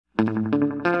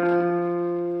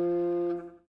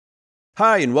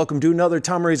Hi, and welcome to another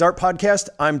Tom Ray's Art Podcast.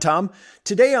 I'm Tom.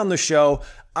 Today on the show,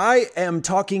 I am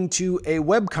talking to a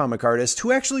webcomic artist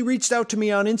who actually reached out to me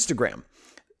on Instagram.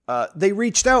 They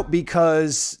reached out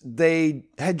because they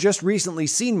had just recently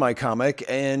seen my comic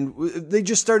and they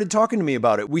just started talking to me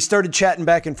about it. We started chatting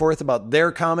back and forth about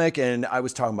their comic and I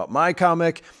was talking about my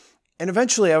comic. And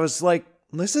eventually I was like,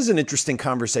 this is an interesting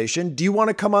conversation. Do you want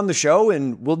to come on the show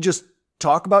and we'll just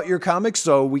talk about your comic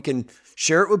so we can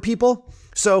share it with people?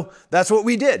 So that's what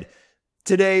we did.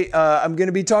 Today, I'm going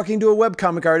to be talking to a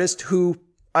webcomic artist who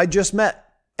I just met.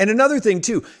 And another thing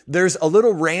too, there's a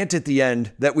little rant at the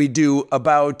end that we do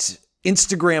about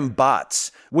Instagram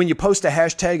bots. When you post a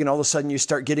hashtag and all of a sudden you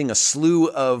start getting a slew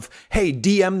of, hey,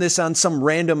 DM this on some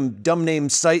random dumb name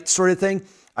site sort of thing.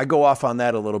 I go off on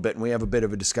that a little bit and we have a bit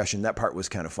of a discussion. That part was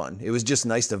kind of fun. It was just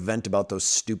nice to vent about those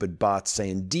stupid bots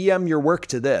saying, DM your work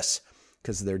to this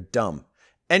because they're dumb.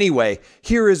 Anyway,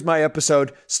 here is my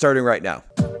episode starting right now.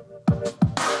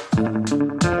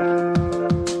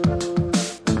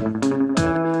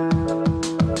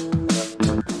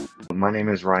 My name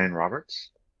is Ryan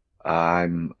Roberts.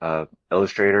 I'm an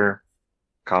illustrator,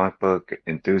 comic book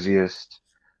enthusiast.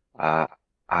 I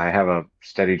have a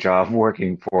steady job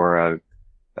working for an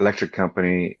electric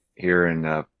company here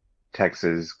in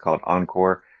Texas called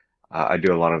Encore. I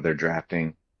do a lot of their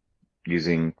drafting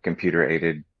using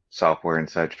computer-aided software and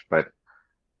such, but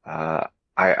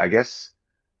I guess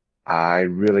I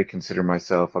really consider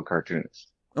myself a cartoonist.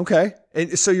 Okay.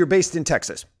 And so you're based in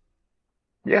Texas?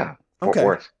 Yeah, Fort Okay.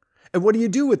 Worth. And what do you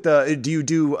do with do you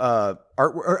do art?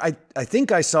 Or I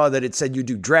think I saw that it said you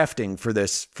do drafting for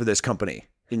this company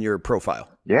in your profile.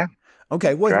 Yeah.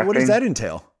 Okay. What does Drafting. that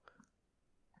entail?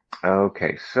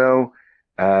 Okay, so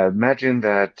imagine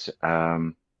that.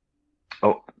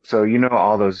 So you know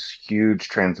all those huge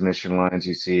transmission lines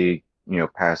you see,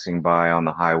 passing by on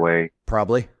the highway.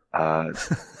 Probably. Uh,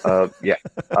 yeah.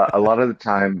 A lot of the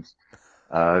times,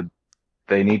 uh,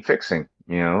 they need fixing,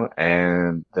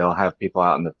 and they'll have people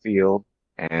out in the field,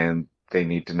 and they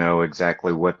need to know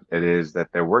exactly what it is that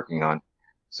they're working on.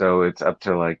 So it's up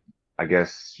to, like, I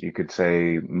guess you could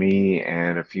say, me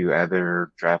and a few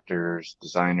other drafters,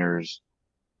 designers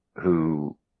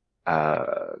who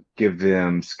give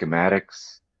them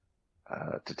schematics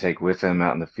to take with them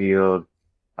out in the field.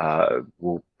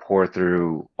 We'll pour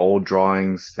through old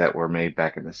drawings that were made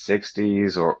back in the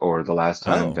 60s or the last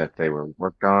time Oh, that they were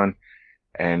worked on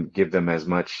and give them as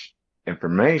much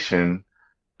information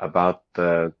about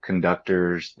the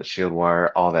conductors, the shield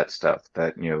wire, all that stuff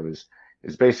that,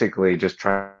 is basically just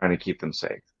trying to keep them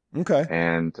safe. okay.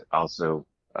 And also,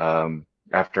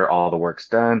 after all the work's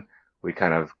done, we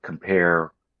kind of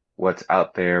compare what's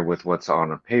out there with what's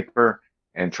on a paper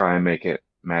and try and make it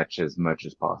match as much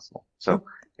as possible. So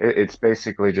it's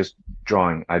basically just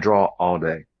drawing. I draw all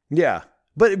day. Yeah.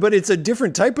 But it's a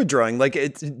different type of drawing. Like,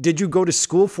 did you go to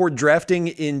school for drafting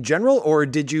in general, or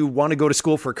did you want to go to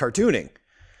school for cartooning?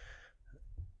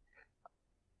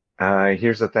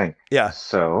 Here's the thing. Yeah.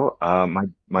 So,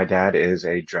 my dad is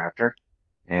a drafter,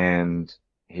 and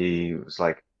he was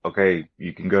like, "Okay,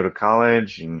 you can go to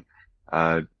college, and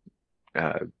uh,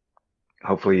 uh,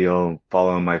 hopefully you'll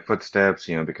follow in my footsteps,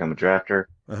 become a drafter."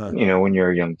 Uh-huh. When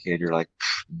you're a young kid, you're like,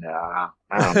 "Nah,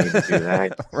 I don't need to do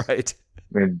that. Right.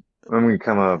 I mean, I'm gonna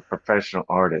become a professional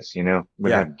artist, I'm gonna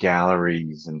Yeah. have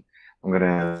galleries, and I'm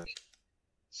gonna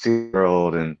see the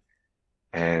world, and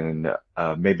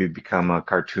maybe become a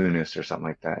cartoonist or something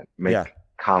like that. Make Yeah.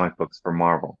 comic books for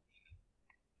Marvel."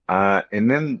 And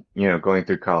then, going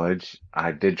through college,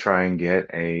 I did try and get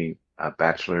a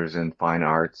bachelor's in fine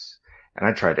arts, and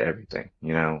I tried everything,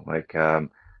 like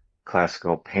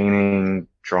classical painting,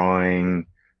 drawing,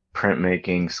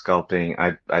 printmaking, sculpting.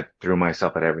 I threw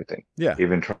myself at everything. Yeah.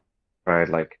 Even tried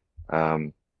like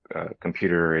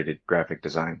computer-aided graphic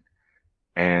design.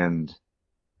 And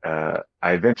I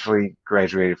eventually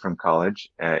graduated from college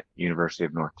at University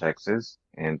of North Texas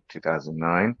in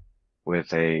 2009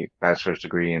 with a bachelor's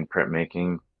degree in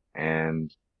printmaking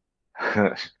and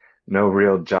no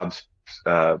real jobs,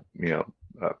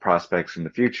 prospects in the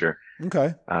future.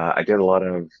 Okay. I did a lot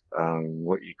of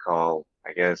what you call,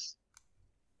 I guess,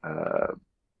 uh,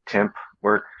 temp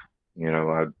work.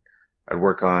 I'd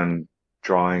work on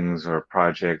drawings or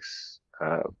projects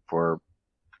for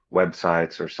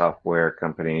websites or software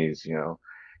companies,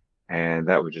 and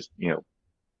that would just, be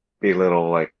a little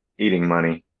like eating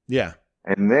money. Yeah.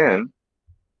 And then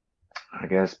I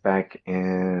guess back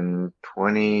in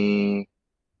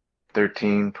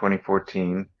 2013,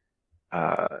 2014,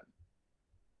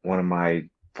 one of my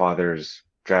father's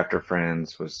drafter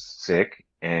friends was sick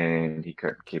and he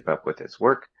couldn't keep up with his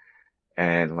work.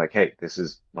 And like, hey, this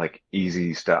is like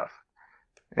easy stuff.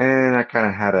 And I kind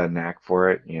of had a knack for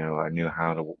it. I knew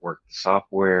how to work the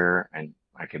software and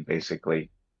I could basically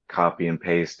copy and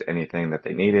paste anything that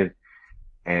they needed.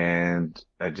 And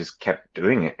I just kept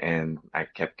doing it and I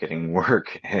kept getting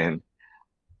work and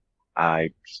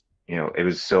I, it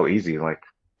was so easy, like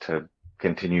to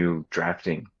continue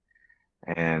drafting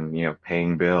and,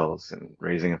 paying bills and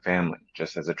raising a family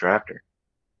just as a drafter.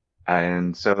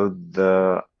 And so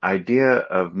the idea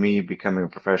of me becoming a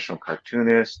professional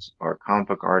cartoonist or comic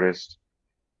book artist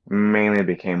mainly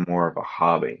became more of a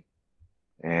hobby.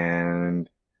 And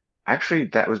actually,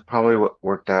 that was probably what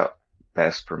worked out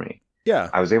best for me. Yeah.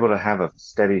 I was able to have a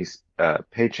steady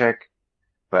paycheck,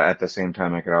 but at the same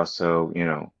time, I could also,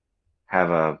 have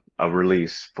a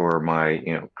release for my,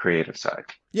 creative side.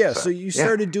 Yeah, so So you yeah,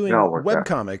 started it all doing worked web out.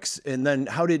 comics, and then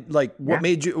how did like what Yeah.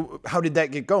 made you how did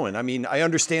that get going? I mean, I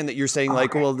understand that you're saying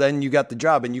like, Okay. well, then you got the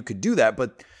job and you could do that,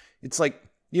 but it's like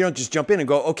you don't just jump in and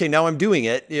go, okay, now I'm doing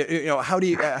it. How do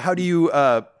you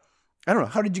I don't know,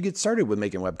 how did you get started with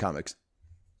making web comics?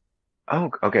 Oh,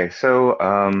 okay. So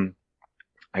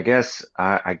I guess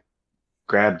I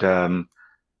grabbed a,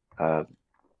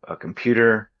 a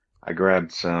computer. I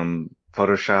grabbed some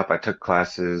Photoshop. I took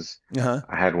classes. Uh-huh.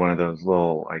 I had one of those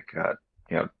little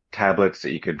tablets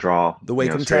that you could draw, The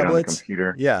Wacom straight on the tablets?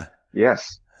 computer. Yeah.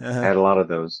 Yes, I Uh-huh. had a lot of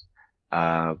those.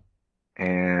 Uh,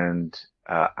 and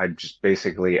I just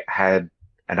basically had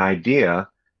an idea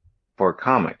for a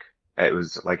comic. It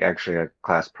was like actually a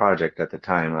class project at the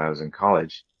time. I was in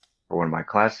college for one of my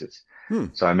classes. Hmm.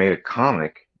 So I made a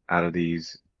comic out of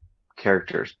these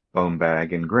characters,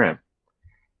 Bonebag and Grim.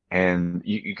 And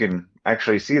you can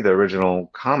actually see the original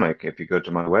comic if you go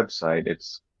to my website.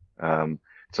 Um,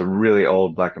 it's a really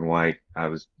old black and white. I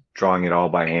was drawing it all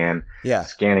by hand, Yeah.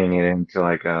 scanning it into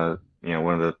like one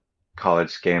of the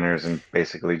college scanners and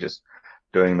basically just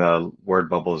doing the word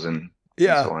bubbles and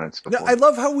Yeah. so on and so No, I forth.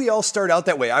 love how we all start out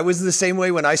that way. I was the same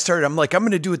way when I started. I'm like, I'm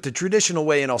going to do it the traditional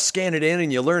way and I'll scan it in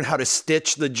and you learn how to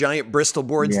stitch the giant Bristol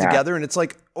boards Yeah. together. And it's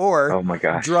like, or Oh my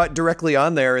gosh. draw it directly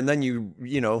on there and then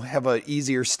have a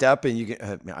easier step and you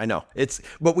can, I know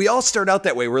but we all start out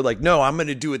that way. We're like, no, I'm going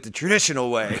to do it the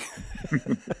traditional way.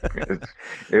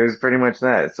 It was pretty much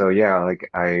that. So yeah, like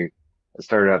I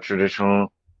started out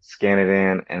traditional, scan it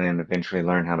in, and then eventually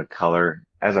learn how to color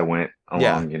as I went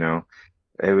Yeah. along.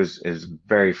 It was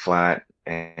very flat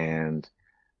and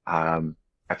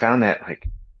I found that like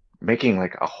making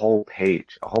like a whole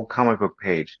page, a whole comic book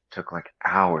page took like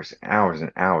hours and hours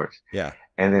and hours. Yeah.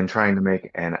 And then trying to make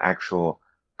an actual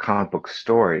comic book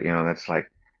story, that's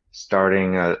like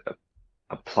starting a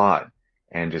plot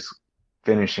and just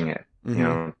finishing it,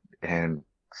 Hmm. and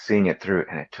seeing it through,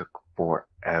 and it took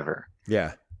forever.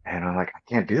 Yeah. And I'm like, I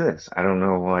can't do this. I don't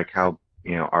know like how,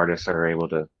 artists are able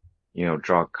to,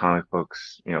 draw comic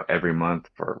books, every month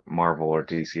for Marvel or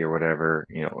DC or whatever,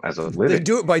 as a They living.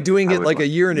 do it by doing I it would like a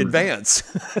like year in lose my, advance.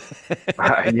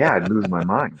 yeah, I'd lose my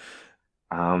mind.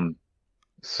 Um,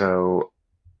 so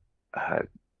uh,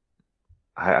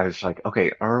 I was like,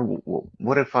 okay, or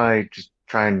what if I just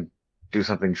try and do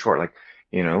something short, like,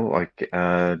 do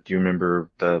you remember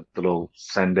the little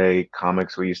Sunday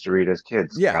comics we used to read as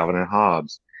kids, Yeah. Calvin and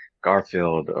Hobbes,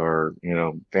 Garfield, or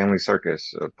Family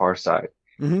Circus, or Far Side?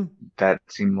 Hmm. That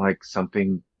seemed like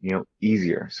something,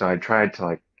 easier. So I tried to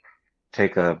like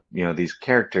take these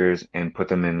characters and put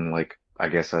them in like, I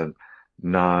guess a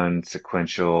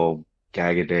non-sequential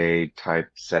gag-a-day type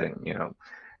setting,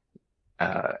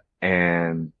 uh,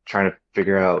 and trying to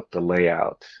figure out the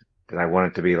layout. Did I want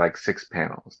it to be like 6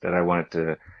 panels? Did I want it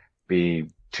to be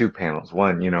 2 panels?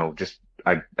 One, just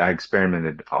I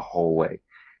experimented a whole way.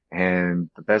 And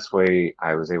the best way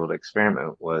I was able to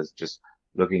experiment was just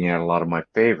looking at a lot of my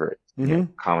favorite, Hmm.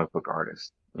 comic book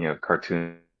artists,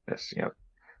 cartoonists,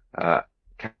 uh,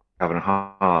 Calvin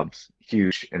Hobbes,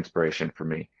 huge inspiration for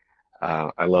me.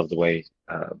 I love the way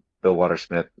Bill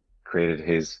Watersmith created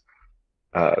his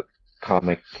uh,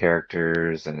 comic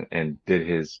characters and did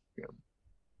his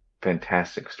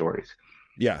fantastic stories.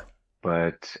 Yeah.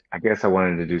 But I guess I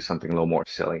wanted to do something a little more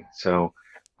silly. So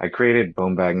I created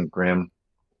Bonebag and Grim.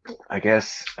 I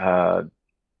guess uh,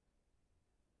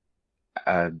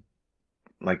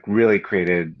 like really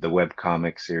created the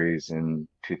webcomic series in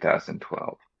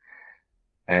 2012.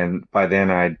 And by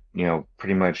then I,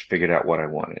 pretty much figured out what I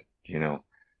wanted.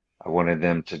 I wanted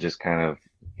them to just kind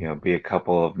of, be a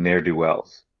couple of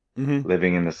ne'er-do-wells Hmm.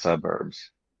 living in the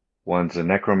suburbs. One's a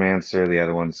necromancer, the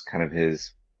other one's kind of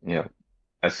his,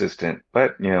 assistant.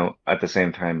 But, at the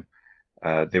same time,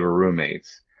 they were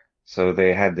roommates. So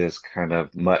they had this kind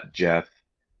of Mutt Jeff,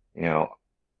 you know,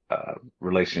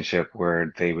 relationship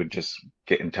where they would just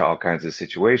get into all kinds of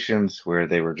situations where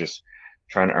they were just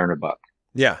trying to earn a buck.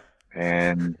 Yeah.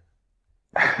 And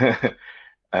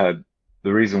uh,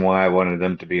 the reason why I wanted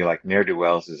them to be like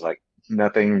ne'er-do-wells is like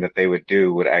nothing that they would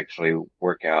do would actually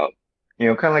work out.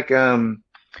 Kind of like do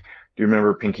you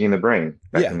remember Pinky and the Brain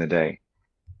back Yeah. in the day?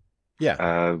 Yeah.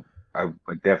 Uh, I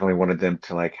definitely wanted them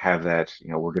to like have that,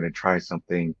 we're going to try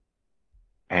something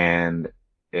and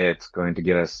it's going to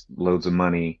get us loads of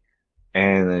money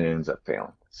and then it ends up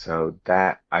failing. So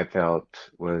that I felt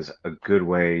was a good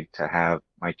way to have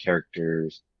my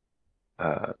characters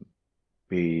uh,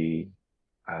 be,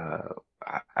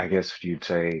 I guess you'd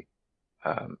say,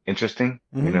 interesting.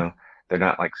 Hmm. They're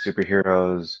not like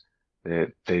superheroes.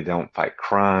 They don't fight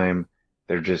crime.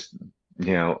 They're just,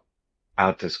 you know,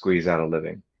 out to squeeze out a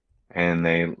living. And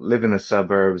they live in the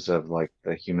suburbs of like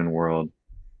the human world.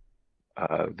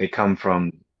 They come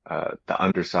from the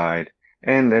underside,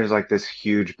 and there's like this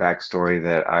huge backstory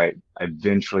that I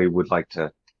eventually would like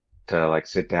to like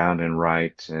sit down and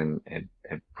write and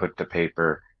put to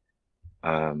paper.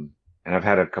 And I've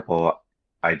had a couple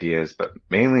ideas, but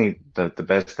mainly the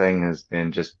best thing has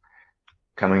been just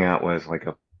coming out with like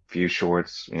a few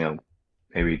shorts,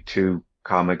 maybe two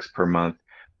comics per month.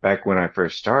 Back when I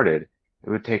first started, it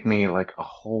would take me like a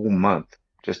whole month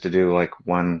just to do like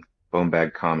one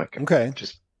Bonebag comic, Okay.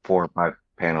 just 4 or 5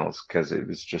 panels, because it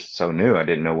was just so new. I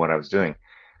didn't know what I was doing.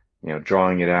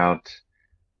 Drawing it out,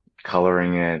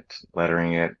 coloring it,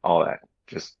 lettering it, all that.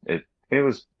 Just it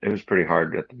was pretty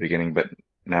hard at the beginning, but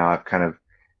now I've kind of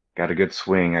got a good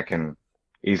swing. I can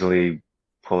easily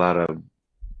pull out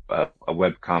a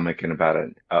web comic in about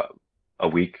a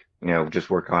week. Just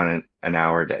work on it an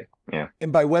hour a day. Yeah,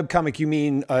 And by webcomic, you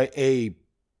mean a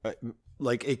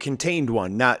like a contained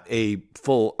one, not a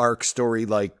full arc story.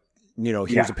 Like, here's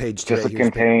yeah. a page Just today. to Here's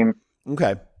a page. contain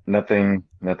Okay.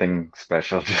 nothing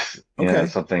special. Just Okay.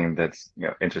 something that's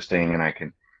interesting, and I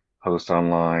can post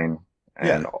online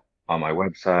Yeah. and on my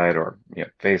website or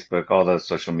Facebook, all those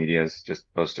social medias.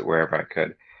 Just post it wherever I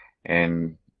could,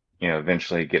 and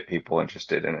eventually get people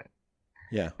interested in it.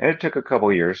 Yeah. And it took a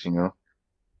couple years.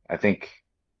 I think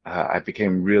I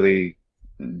became really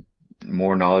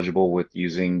more knowledgeable with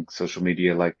using social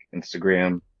media like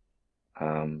Instagram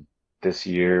um, this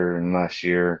year and last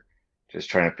year, just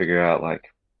trying to figure out like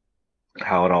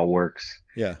how it all works.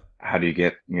 Yeah. How do you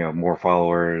get, more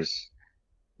followers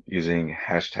using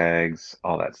hashtags,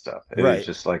 all that stuff. It was Right.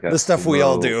 just like a The stuff we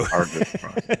all slow, do. arduous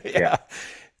process. Yeah.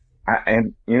 Yeah.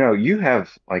 And you have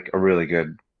like a really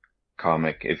good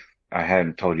comic. If I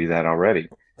hadn't told you that already,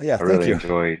 Yeah. I Thank really you.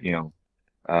 enjoy,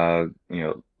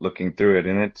 looking through it,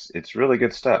 and it's really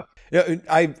good stuff. Yeah,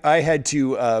 I had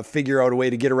to figure out a way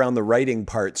to get around the writing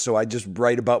part, so I just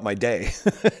write about my day.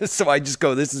 So I just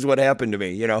go, "This is what happened to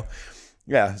me."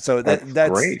 Yeah. So That's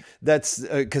great. that's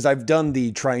because I've done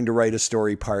the trying to write a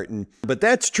story part, but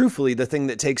that's truthfully the thing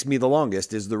that takes me the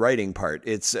longest is the writing part.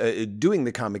 It's doing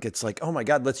the comic. It's like, oh my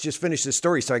god, let's just finish this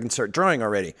story so I can start drawing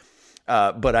already.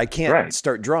 But I can't Right.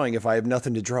 start drawing if I have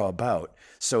nothing to draw about.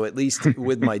 So at least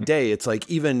with my day, it's like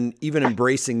even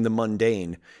embracing the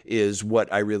mundane is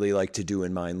what I really like to do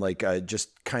in mine. Like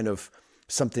just kind of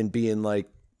something being like,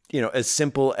 as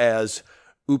simple as,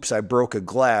 oops, I broke a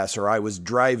glass, or I was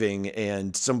driving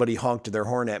and somebody honked their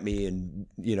horn at me and,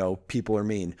 people are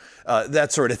mean.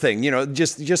 That sort of thing,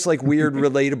 just like weird,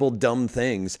 relatable, dumb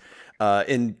things.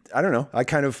 And I don't know, I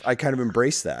kind of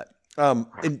embrace that.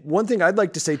 And one thing I'd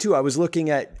like to say too, I was looking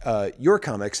at your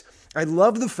comics. I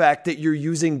love the fact that you're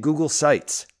using Google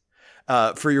Sites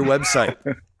for your website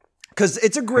because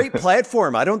it's a great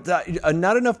platform. I don't,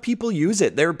 not enough people use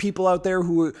it. There are people out there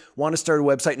who want to start a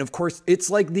website, and of course, it's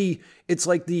like the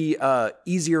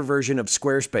easier version of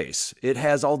Squarespace. It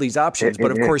has all these options, but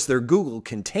It of is. course, they're Google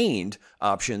contained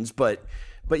options. But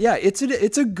yeah, it's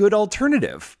a good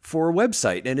alternative for a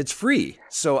website, and it's free.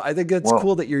 So I think it's Well,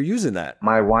 cool that you're using that.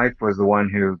 my wife was the one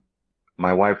who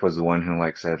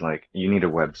like said like you need a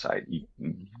website.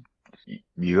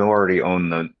 You already own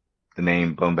the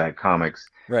name Bonebag Comics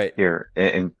Right. here,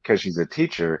 and because she's a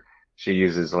teacher, she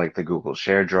uses like the Google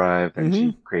Share Drive, and Hmm.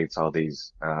 she creates all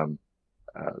these uh,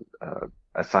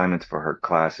 assignments for her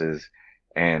classes,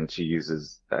 and she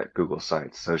uses that Google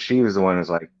Sites. So she was the one who's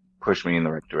like pushed me in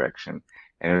the right direction,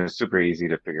 and it was super easy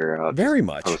to figure out. Just Very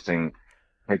much. posting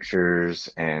pictures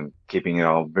and keeping it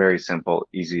all very simple,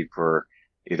 easy for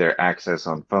either access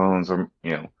on phones or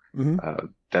Hmm. uh,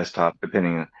 desktop,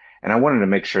 depending on. And I wanted to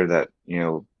make sure that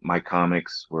my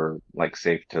comics were like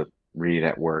safe to read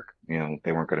at work. They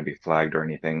weren't going to be flagged or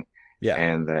anything, Yeah.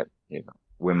 and that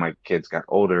when my kids got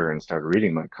older and started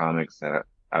reading my comics, that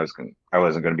I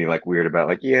wasn't gonna be like weird about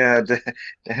like, yeah,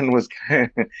 Dan was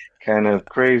kind of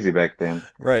crazy back then.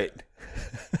 Right.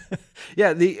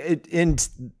 Yeah, and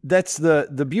that's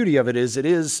the beauty of it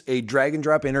is a drag and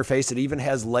drop interface. It even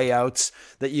has layouts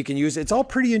that you can use. It's all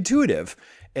pretty intuitive.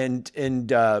 And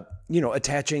you know,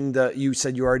 attaching you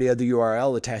said you already had the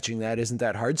URL, attaching that isn't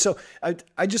that hard. So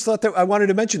I just thought that I wanted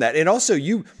to mention that. And also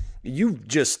you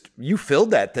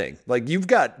filled that thing. Like you've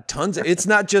got tons of, it's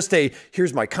not just a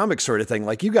here's my comic sort of thing.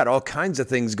 Like you got all kinds of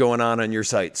things going on your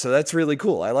site. So that's really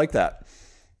cool. I like that.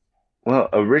 Well,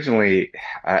 originally,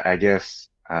 I guess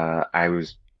I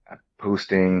was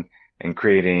posting and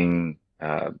creating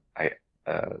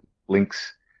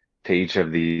links to each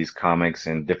of these comics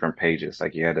in different pages.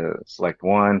 Like you had to select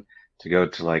one to go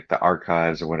to like the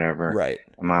archives or whatever. Right.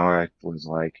 And my wife was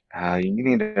like, you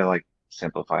need to like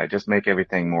simplify it, just make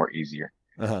everything more easier.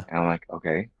 Uh-huh. And I'm like,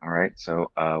 okay, all right.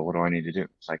 So what do I need to do?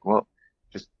 It's like, well,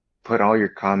 just put all your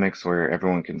comics where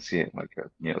everyone can see it, like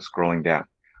you know, scrolling down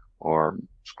or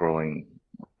scrolling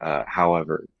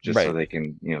however, just so Right. they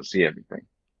can, you know, see everything.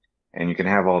 And you can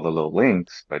have all the little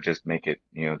links, but just make it,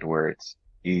 you know, to where it's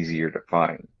easier to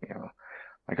find, you know.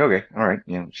 Like, okay, all right,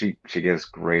 you know, she gives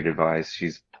great advice.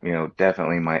 She's, you know,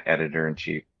 definitely my editor in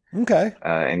chief. Okay.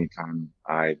 Anytime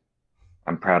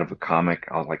I'm proud of a comic,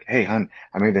 I was like, hey, hun,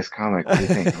 I made this comic. What do you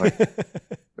think? Like,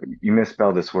 you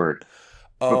misspelled this word.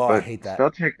 Oh, I But hate that.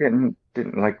 spell check didn't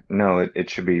like no, it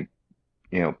should be,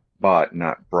 you know, bought,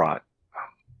 not brought.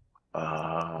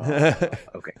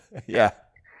 Okay. Yeah.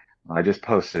 I just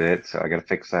posted it, so I got to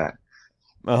fix that.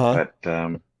 Uh-huh.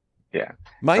 But yeah. So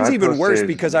Mine's I even worse posted.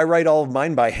 because I write all of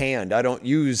mine by hand. I don't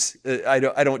use I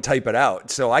don't type it out.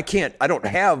 So I don't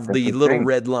have That's the the little thing.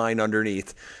 red line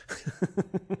underneath.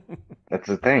 That's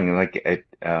the thing. Like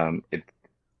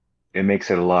it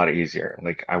makes it a lot easier.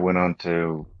 Like I went on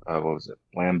to what was it,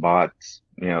 Lambots,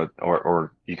 you know,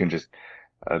 or you can just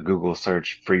Google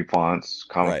search free fonts,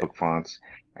 comic Right. book fonts,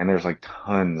 and there's like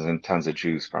tons and tons to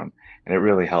choose from, and it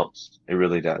really helps. It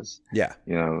really does. Yeah.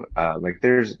 You know, like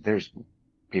there's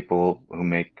people who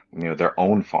make, you know, their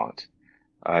own font.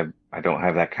 I don't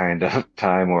have that kind of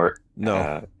time or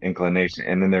No. inclination.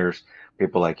 And then there's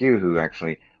people like you who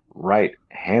actually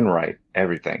handwrite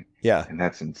everything, Yeah. and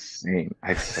that's insane.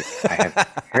 I just like I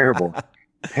have terrible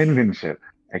penmanship.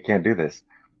 I can't do this.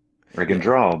 I can Yeah.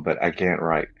 draw, but I can't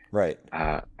write. Right.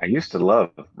 I used to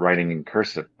love writing in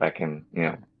cursive back in, you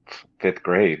know, fifth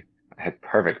grade. I had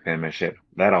perfect penmanship.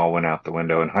 That all went out the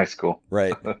window in high school.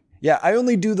 Right. Yeah, I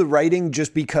only do the writing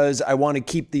just because I want to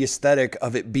keep the aesthetic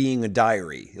of it being a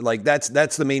diary. Like that's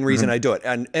the main reason Mhm. I do it.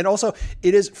 And also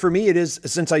it is for me it is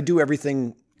since I do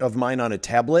everything of mine on a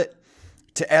tablet,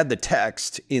 to add the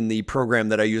text in the program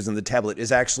that I use on the tablet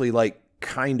is actually like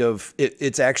kind of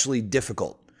it's actually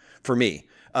difficult for me.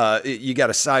 You got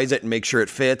to size it and make sure it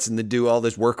fits, and to do all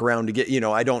this workaround to get, you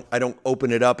know, I don't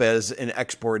open it up as an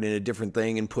export in a different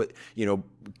thing and put, you know,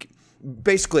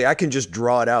 basically I can just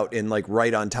draw it out and like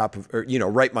write on top of, or, you know,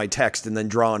 write my text and then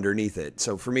draw underneath it.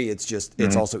 So for me, it's just,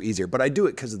 it's Mhm. also easier, but I do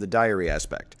it because of the diary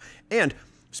aspect. And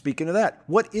speaking of that,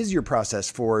 what is your process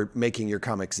for making your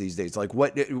comics these days? Like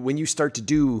when you start to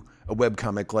do a web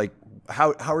comic, like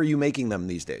how are you making them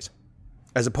these days?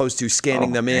 As opposed to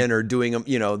scanning Oh, them man. in or doing them,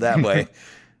 you know, that way.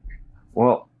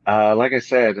 Well, like I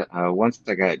said, once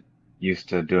I got used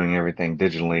to doing everything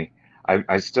digitally,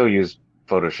 I still use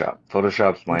Photoshop.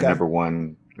 Photoshop's my Okay. number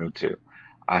one go-to.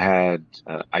 I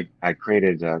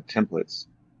created templates,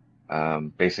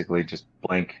 basically just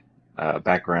blank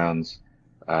backgrounds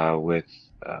with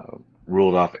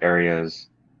ruled off areas,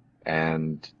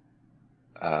 and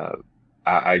uh,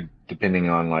 I depending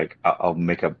on like I'll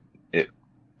make it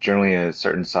generally a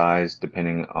certain size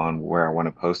depending on where I want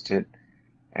to post it,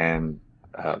 and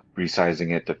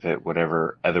resizing it to fit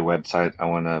whatever other website I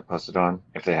want to post it on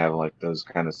if they have like those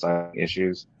kind of side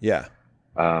issues. Yeah.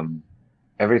 Um,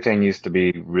 Everything used to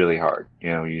be really hard.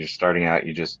 You know, you're starting out,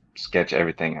 you just sketch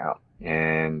everything out,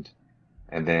 and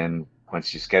then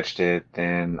once you sketched it,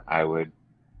 then I would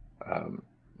um,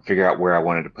 figure out where I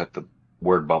wanted to put the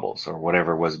word bubbles or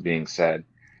whatever was being said,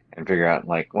 and figure out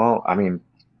like, well, I mean,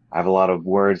 I have a lot of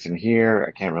words in here.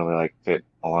 I can't really like fit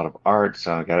a lot of art,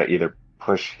 so I gotta either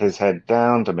push his head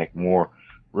down to make more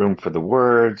room for the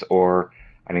words, or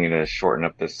I need to shorten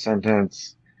up this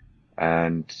sentence.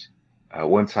 And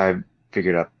once I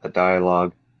figured out the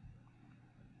dialogue,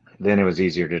 then it was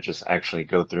easier to just actually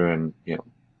go through and, you know,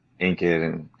 ink it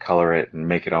and color it and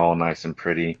make it all nice and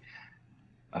pretty.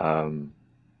 Um,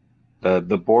 the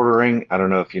bordering, I don't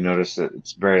know if you noticed it,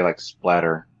 it's very like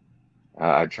splatter.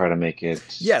 I try to make it.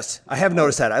 Yes. I have Uh,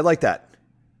 noticed that. I like that.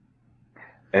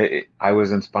 I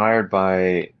was inspired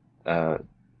by uh,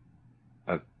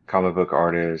 a comic book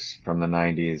artist from the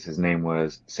 90s. His name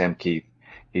was Sam Keith.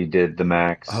 He did the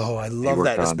Max. Oh, I He love worked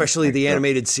that, on especially the extra.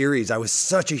 animated series. I was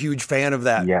such a huge fan of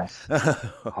that. Yes.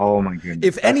 Oh my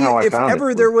goodness. That's how I If found it,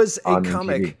 ever there was was a on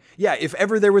comic, MTV. yeah, if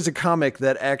ever there was a comic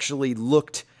that actually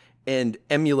looked and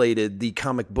emulated the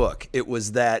comic book, it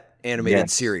was that animated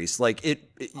Yes. series. Like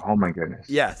Oh my goodness.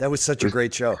 yeah, that was such It a was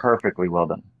great show. perfectly well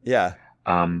done. Yeah.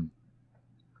 Um,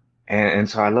 and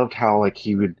so I loved how like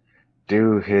he would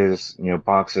do his,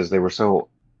 boxes. They were so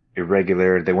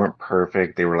irregular. They weren't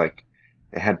perfect. They were like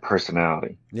they had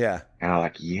personality. Yeah. And I'm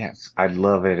like, yes, I'd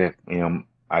love it if,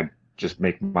 I'd just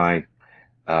make my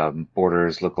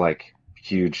borders look like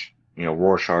huge,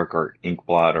 Rorschach or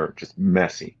Inkblot or just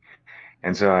messy.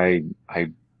 And so I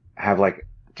have like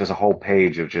just a whole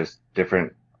page of just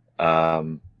different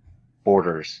um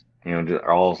borders,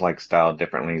 all like styled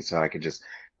differently, so I could just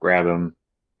grab them,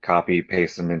 copy,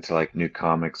 paste them into like new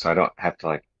comics, so I don't have to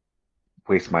like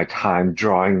waste my time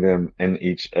drawing them in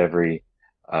every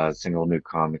single new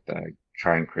comic that I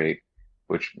try and create,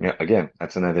 which again,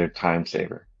 that's another time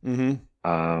saver. Mm-hmm.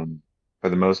 Um, for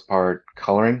the most part,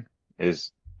 coloring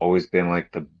is always been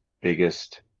like the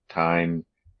biggest time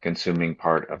consuming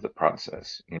part of the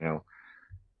process,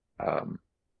 Um,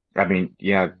 I mean,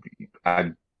 yeah,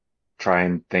 I try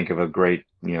and think of a great,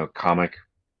 comic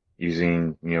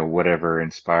using, whatever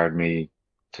inspired me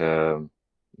to,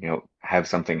 have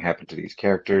something happen to these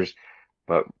characters.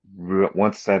 But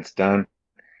once that's done,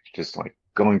 just like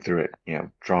going through it,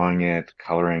 drawing it,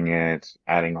 coloring it,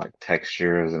 adding like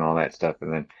textures and all that stuff,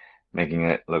 and then making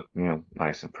it look,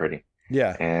 nice and pretty.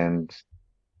 Yeah. And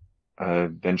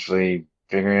eventually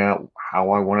figuring out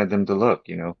how I wanted them to look,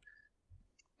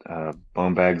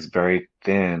 Bonebag's very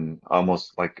thin,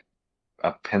 almost like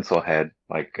a pencil head.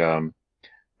 Like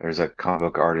there's a comic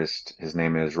book artist. His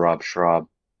name is Rob Schraub,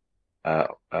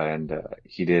 and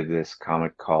he did this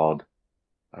comic called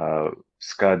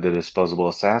Scud the Disposable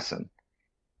Assassin,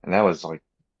 and that was like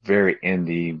very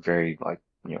indie, very like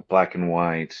black and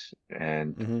white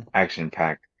and Mm-hmm. action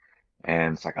packed.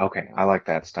 And it's like, okay, I like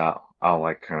that style. I'll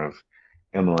like kind of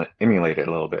emulate it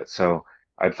a little bit. So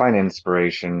I'd find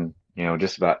inspiration,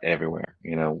 just about everywhere.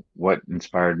 What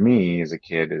inspired me as a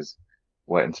kid is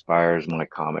what inspires my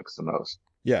comics the most.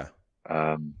 Yeah.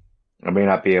 Um, I may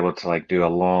not be able to like do a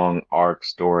long arc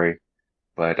story,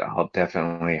 but I'll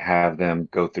definitely have them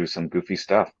go through some goofy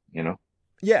stuff.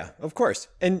 Yeah, of course.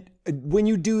 And when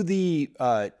you do the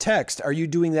text, are you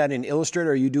doing that in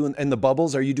Illustrator? Are you doing and the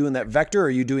bubbles? Are you doing that vector? Or are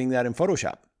you doing that in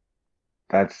Photoshop?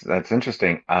 That's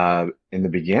interesting. In the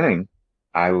beginning,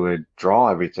 I would draw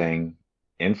everything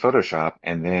in Photoshop,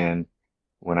 and then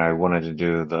when I wanted to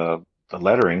do the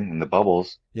lettering and the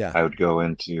bubbles, Yeah. I would go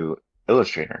into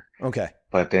Illustrator. Okay.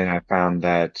 But then I found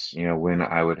that, when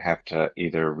I would have to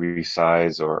either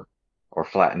resize or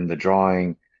flatten the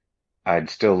drawing, I'd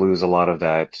still lose a lot of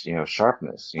that,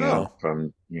 sharpness, Oh,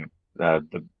 from, the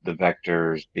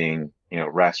vectors being,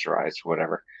 rasterized or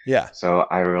whatever. yeah. So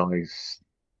I realized,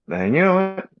 then you know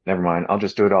what? Never mind. I'll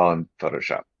just do it all in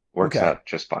Photoshop. Works Okay. out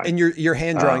just fine. And you're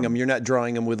hand drawing them. Um, You're not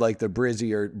drawing them with like the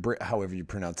Brizzy or however you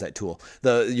pronounce that tool.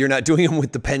 You're not doing them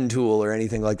with the pen tool or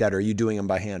anything like that. Or are you doing them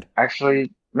by hand?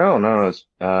 Actually, no, no,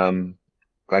 no.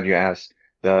 Glad you asked.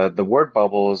 The word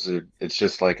bubbles, it's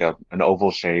just like an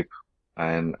oval shape,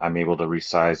 and I'm able to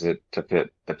resize it to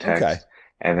fit the Okay. text.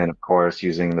 And then, of course,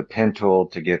 using the pen tool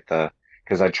to get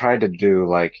because I tried to do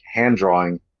like hand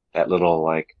drawing that little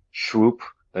like swoop,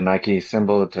 the Nike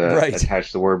symbol to Right.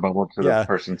 attach the word bubble to the Yeah.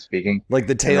 person speaking, Like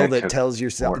the and tail that that took tells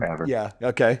yourself. forever. Yeah.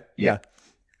 Okay. Yeah. Yeah.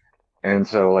 And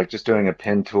so like just doing a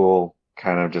pen tool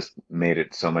kind of just made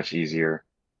it so much easier.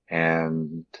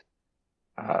 And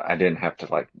I didn't have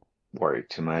to like worry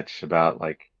too much about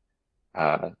like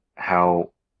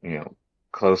how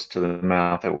close to the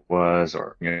mouth it was,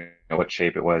 or what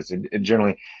shape it was. It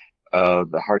generally,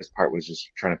 the hardest part was just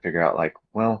trying to figure out like,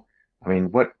 well, I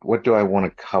mean, what do I want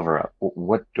to cover up?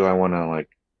 What do I want to like,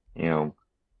 you know,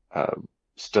 uh,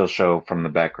 still show from the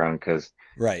background? Because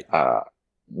Right.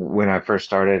 when I first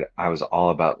started, I was all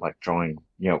about like drawing,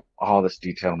 all this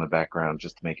detail in the background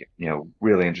just to make it,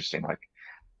 really interesting, like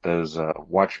those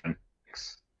Watchmen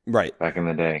Right. back in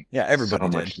the day. Yeah. So Everybody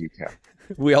did. much detail.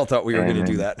 We all thought we were going And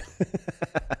to do then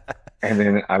that. and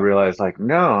then I realized like,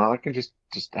 no, I can just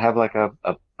have like a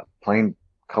plain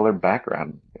colored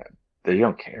background. They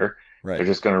don't care. They're Right.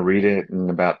 just going to read it in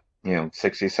about,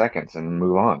 60 seconds and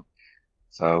move on.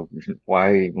 So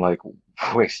why like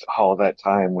waste all that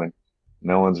time when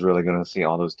no one's really going to see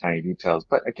all those tiny details?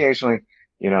 But occasionally,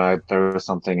 I throw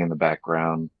something in the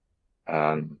background,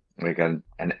 like an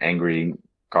angry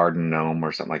garden gnome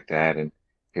or something like that, and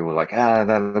people were like, ah,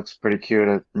 that looks pretty cute.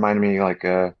 It reminded me like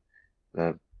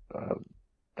the uh,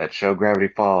 that show Gravity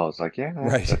Falls. Like, yeah,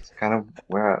 Right. that's kind of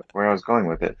where I was going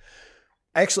with it.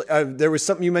 Actually, there was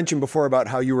something you mentioned before about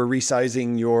how you were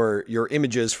resizing your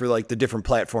images for like the different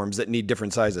platforms that need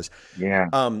different sizes. Yeah.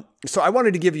 So I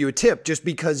wanted to give you a tip just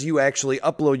because you actually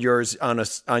upload yours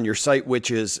on your site,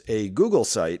 which is a Google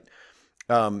site.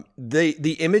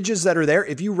 The images that are there,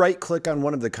 if you right click on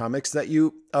one of the comics that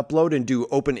you upload and do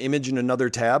open image in another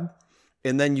tab,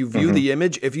 and then you view Hmm. the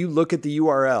image, if you look at the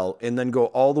URL and then go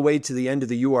all the way to the end of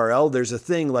the URL, there's a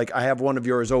thing like I have one of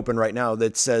yours open right now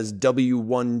that says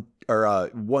W1 or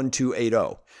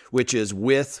 1280, which is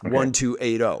with Okay.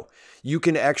 1280. You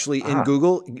can actually in Ah.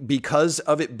 Google, because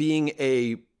of it being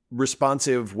a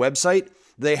responsive website,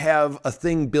 they have a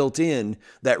thing built in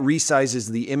that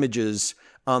resizes the images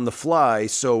on the fly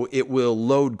so it will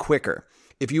load quicker.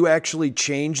 If you actually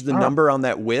change the Oh. number on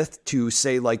that width to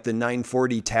say like the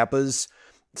 940 Tapas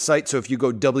site, so if you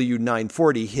go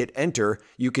W940, hit enter,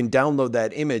 you can download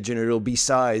that image and it'll be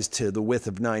sized to the width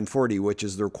of 940, which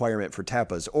is the requirement for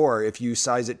Tapas. Or if you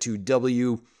size it to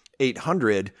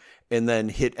W800 and then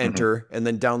hit Hmm. enter and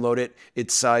then download it,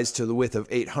 it's sized to the width of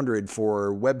 800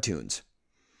 for Webtoons.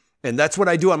 And that's what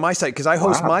I do on my site because I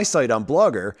host Wow. my site on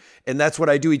Blogger. And that's what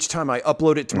I do each time I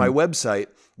upload it to my Mhm. website,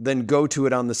 then go to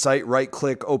it on the site, right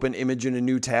click, open image in a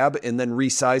new tab, and then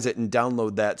resize it and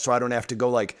download that. So I don't have to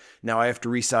go like, now I have to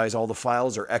resize all the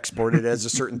files or export it as a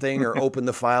certain thing or open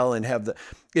the file and have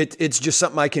it's just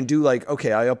something I can do like,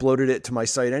 okay, I uploaded it to my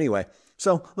site anyway.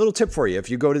 So little tip for you.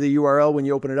 If you go to the URL when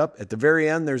you open it up, at the very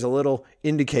end, there's a little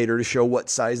indicator to show what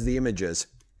size the image is.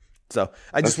 So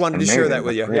I just That's wanted to share that amazing.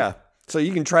 with That's you. great. Yeah. So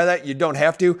you can try that. You don't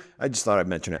have to. I just thought I'd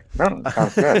mention No, it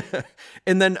sounds good. it.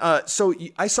 And then, so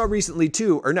I saw recently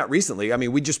too, or not recently. I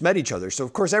mean, we just met each other. So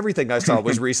of course, everything I saw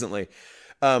was recently.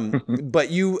 But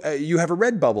you have a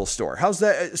Redbubble store. How's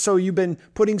that? So you've been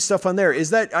putting stuff on there. Is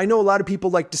that, I know a lot of people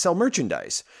like to sell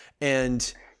merchandise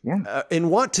Yeah. and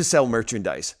want to sell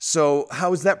merchandise. So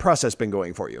how's that process been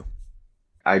going for you?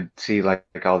 I'd see like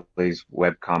all these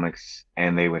web comics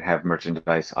and they would have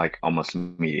merchandise like almost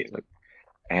immediately.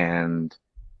 And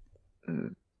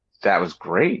mm, that was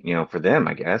great, for them,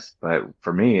 I guess. But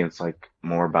for me, it's like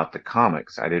more about the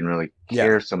comics. I didn't really Yeah.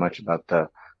 care so much about the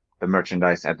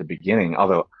merchandise at the beginning,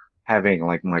 although having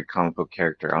like my comic book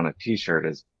character on a t-shirt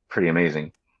is pretty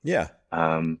amazing. Yeah.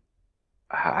 Um,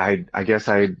 I guess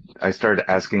I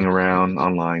started asking around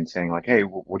online saying like, hey,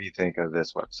 what do you think of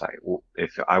this website?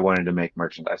 If I wanted to make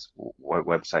merchandise, what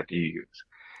website do you use?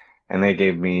 And they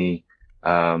gave me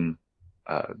um,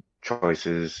 uh,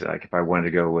 choices. Like if I wanted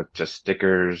to go with just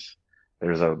stickers,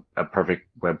 there's a perfect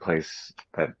web place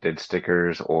that did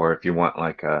stickers, or if you want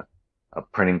like a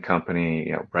printing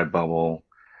company, Redbubble.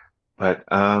 But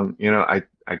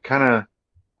I kind of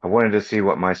I wanted to see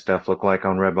what my stuff looked like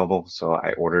on Redbubble, so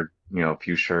I ordered, a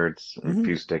few shirts and a Hmm.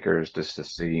 few stickers just to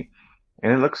see,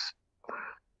 and it looks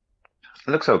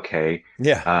okay.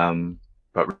 Yeah. Um,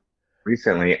 but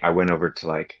recently I went over to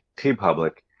like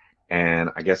TeePublic, and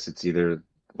I guess it's either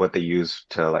what they use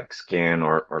to like scan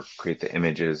or create the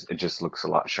images. It just looks a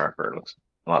lot sharper. It looks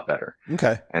a lot better.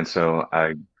 Okay. And so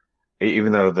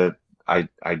even though I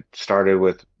started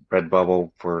with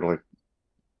Redbubble for like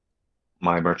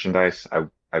my merchandise, I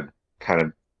kind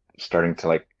of starting to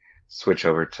like switch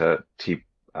over to T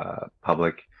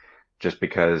Public just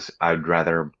because I'd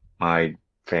rather my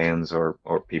fans or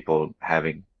people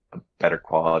having a better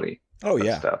quality Oh of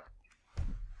yeah. stuff.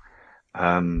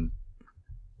 Um,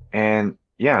 and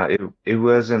yeah, it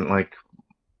wasn't like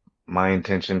my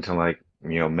intention to like,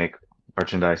 make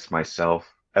merchandise myself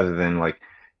other than like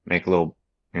make little,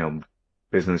 you know,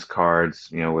 business cards,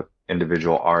 with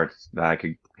individual arts that I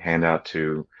could hand out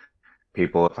to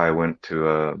people if I went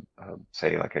to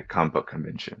say like a comic book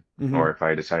convention or Hmm. if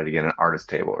I decided to get an artist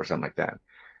table or something like that.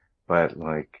 But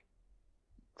like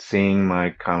seeing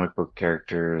my comic book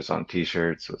characters on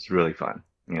t-shirts was really fun,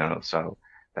 so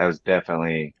that was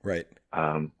definitely Right.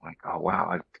 like, oh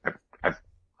wow, I've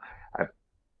I've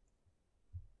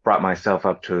brought myself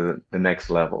up to the next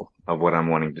level of what I'm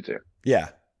wanting to do. Yeah.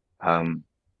 Um,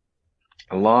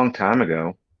 a long time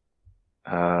ago,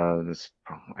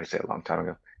 I say a long time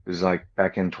ago, it was like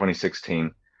back in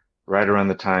 2016, right around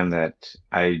the time that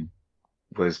I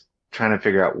was trying to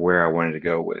figure out where I wanted to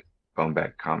go with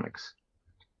Bonebag Comics.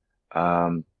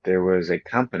 There was a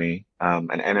company, an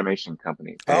animation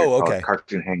company. They're Oh, called okay.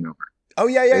 Cartoon Hangover. Oh,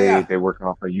 yeah, yeah, They yeah. they work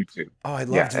off of YouTube. Oh, I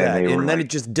Yeah, loved and that. they were And then like, it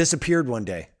just disappeared one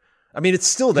day. I mean, it's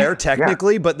still there yeah, yeah,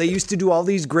 technically, but they used to do all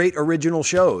these great original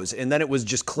shows, and then it was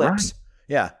just right, clips.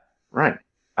 Yeah. right.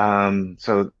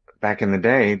 So back in the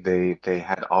day, they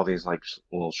had all these like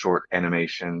little short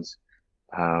animations.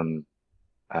 Um,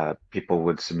 people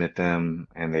would submit them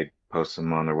and they'd post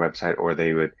them on their website, or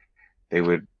they would they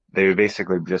would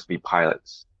basically just be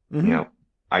pilots, you Hmm. know,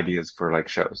 ideas for like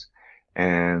shows.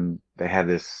 And they had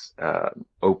this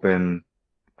open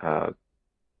uh,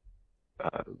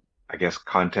 uh, I guess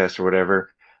contest or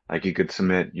whatever. Like you could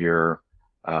submit your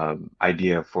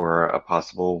idea for a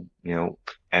possible,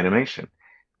 animation.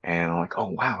 And I'm like, oh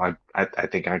wow, I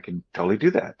think I could totally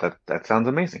do that. That sounds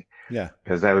amazing. Yeah.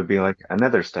 Because that would be like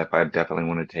another step I definitely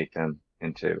want to take them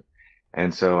into.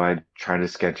 And so I try to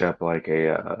sketch up like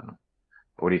a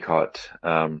what do you call it?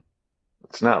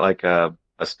 It's not like a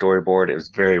storyboard. It was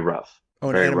Oh,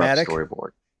 an very rough animatic?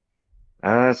 storyboard.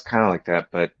 It's kind of like that,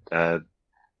 but uh,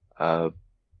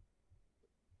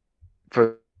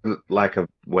 for lack of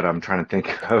what I'm trying to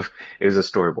think of, it was a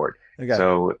storyboard. Okay.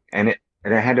 So, and it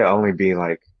had to only be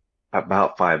like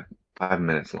about 5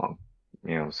 minutes long,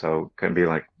 so it couldn't be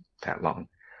like that long.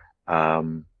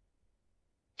 Um,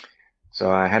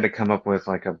 so I had to come up with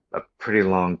like a pretty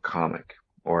long comic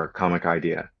or comic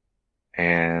idea,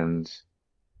 and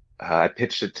I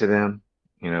pitched it to them,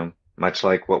 much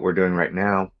like what we're doing right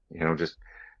now, just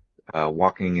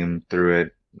walking them through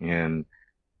it, and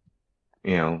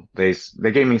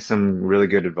they gave me some really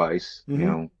good advice,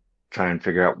 Hmm. try and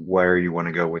figure out where you want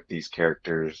to go with these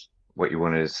characters, what you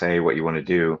wanted to say, what you want to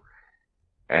do.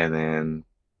 And then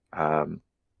um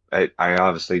I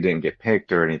obviously didn't get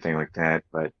picked or anything like that,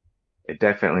 but it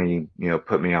definitely,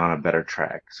 put me on a better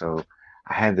track. So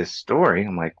I had this story.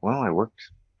 I'm like, well, I worked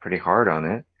pretty hard on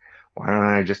it. Why don't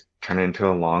I just turn it into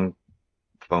a long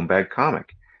Bonebag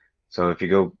comic? So if you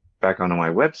go back onto my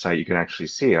website, you can actually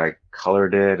see I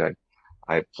colored it.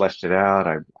 I fleshed it out.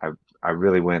 I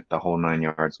really went the whole 9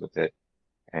 yards with it.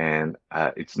 And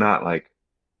it's not like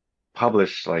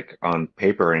published like on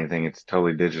paper or anything. It's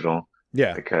totally digital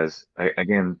Yeah. because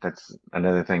again, that's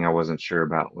another thing I wasn't sure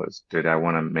about was did I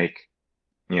want to make,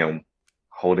 you know,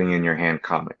 holding in your hand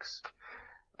comics?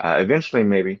 Eventually,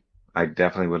 maybe I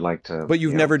definitely would like to, But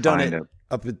you've never done find it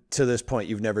a up to this point.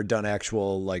 You've never done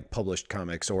actual like published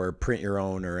comics or print your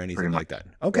own or pretty anything much, like that.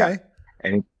 yeah. Okay.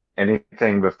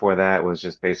 Anything before that was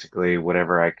just basically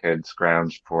whatever I could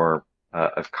scrounge for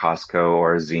a Costco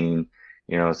or a zine,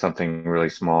 something really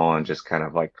small and just kind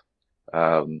of like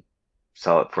um,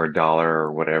 sell it for $1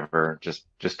 or whatever, just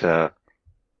to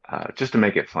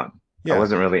make it fun. I Yeah.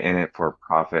 wasn't really in it for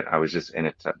profit. I was just in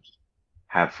it to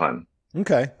have fun.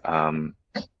 Okay. Um,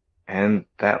 and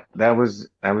that was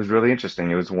really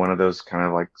interesting. It was one of those kind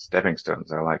of like stepping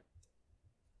stones.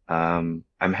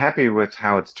 I'm happy with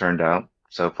how it's turned out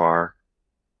so far.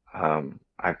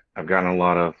 I've gotten a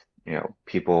lot of,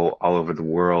 people all over the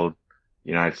world,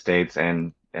 United States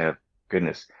and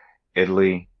goodness,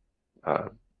 Italy, uh,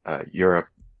 Europe.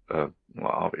 Well,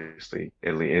 obviously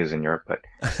Italy is in Europe, but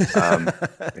um,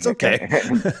 It's okay.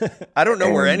 I don't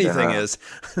know where and anything is.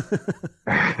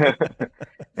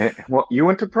 well, you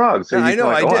went to Prague, so Yeah, you I can know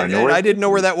like, I oh, I did. know And where I didn't this know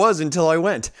where is. that was until I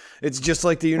went. It's just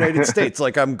like the United States.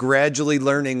 Like I'm gradually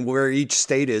learning where each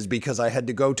state is because I had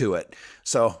to go to it.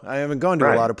 So I haven't gone to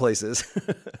a lot Right. of places.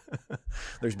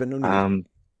 There's been no need. Um,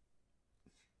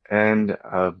 and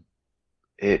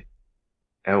it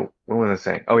what was I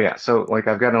saying? Oh yeah, so like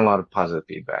I've gotten a lot of positive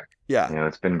feedback. Yeah,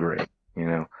 It's been great.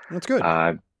 that's good.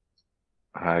 Uh,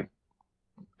 I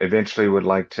eventually would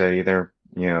like to either,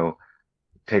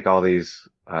 take all these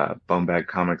Bonebag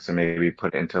comics and maybe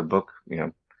put it into a book,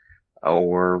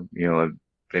 or,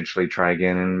 eventually try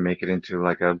again and make it into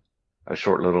like a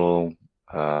short little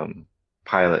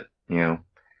pilot,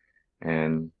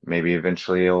 and maybe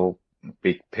eventually it'll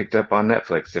be picked up on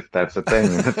Netflix if that's a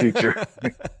thing in the future.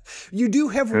 You do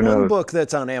have Who one knows? book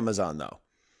that's on Amazon though.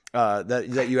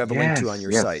 That you have a link to on Yes,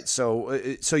 your site. yes,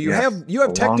 So you yes. have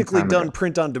A long technically time done ago.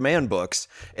 print on demand books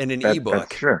and an That's ebook.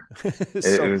 true. It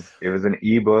So was it was an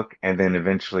ebook, and then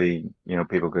eventually,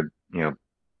 people could,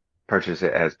 purchase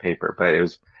it as paper, but it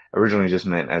was originally just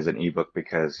meant as an ebook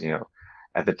because,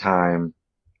 at the time,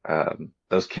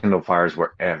 those Kindle Fires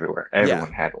were everywhere. yeah,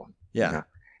 Everyone had one, yeah.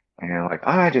 and I'm like,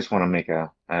 I just want to make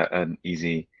an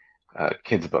easy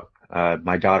kids book.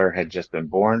 My daughter had just been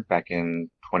born back in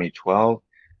 2012.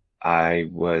 I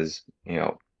was,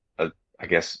 I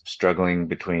guess struggling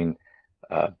between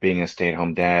being a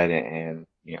stay-at-home dad and,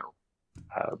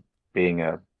 uh, being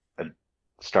a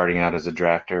starting out as a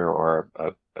drafter or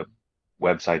a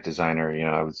website designer.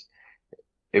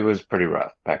 It was pretty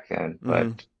rough back then,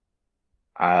 Hmm.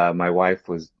 but my wife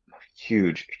was a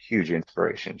huge, huge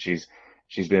inspiration. She's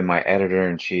been my editor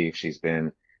in chief. She's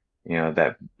been,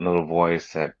 that little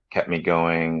voice that kept me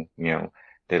going,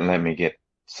 didn't let me get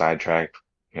sidetracked,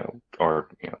 or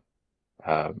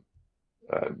uh,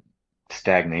 uh,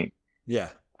 stagnate. Yeah.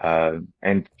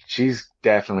 And she's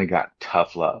definitely got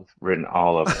tough love written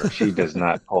all over her. She does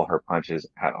not pull her punches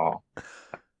at all.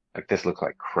 Like, this looks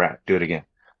like crap. Do it again.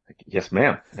 Like, yes,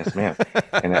 ma'am. Yes, ma'am.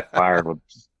 And that fire would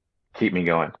just keep me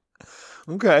going.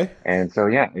 Okay. And so,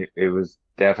 yeah, it was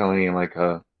definitely like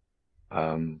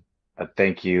um, a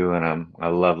thank you and a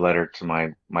love letter to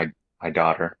my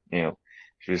daughter. You know,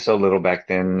 she was so little back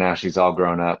then. Now she's all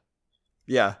grown up.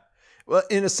 Yeah. Well,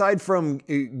 and aside from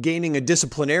gaining a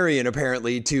disciplinarian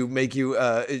apparently to make you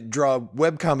draw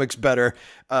webcomics better,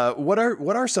 what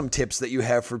are some tips that you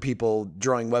have for people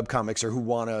drawing webcomics or who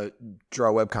want to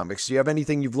draw webcomics? Do you have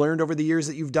anything you've learned over the years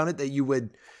that you've done it that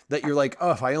you're like,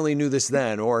 oh, if I only knew this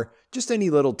then, or just any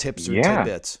little tips or Yeah,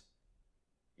 tidbits?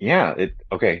 yeah.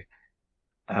 Okay.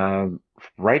 Um,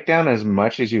 write down as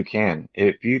much as you can.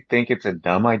 If you think it's a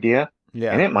dumb idea, and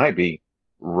Yeah. it might be,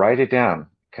 write it down.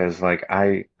 Because like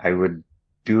I would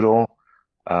doodle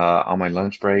on my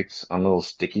lunch breaks on little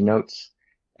sticky notes,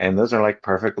 and those are like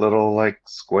perfect little like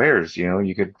squares. You know,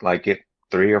 you could like get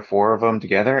three or four of them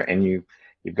together, and you've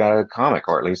got a comic,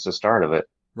 or at least the start of it.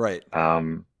 Right.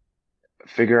 Um,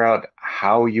 Figure out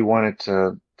how you want it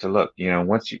to look. You know,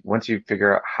 once you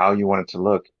figure out how you want it to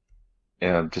look,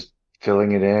 just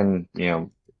filling it in,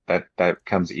 that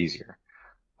comes easier.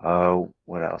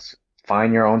 What else?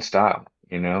 Find your own style,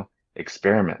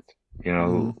 experiment,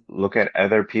 Hmm. look at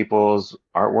other people's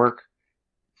artwork,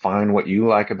 find what you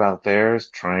like about theirs,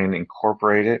 try and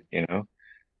incorporate it,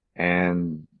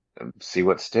 and see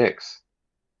what sticks.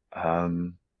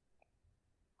 Um,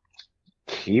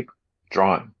 Keep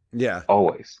drawing, Yeah.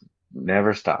 always,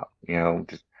 never stop,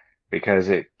 just because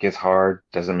it gets hard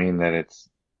doesn't mean that it's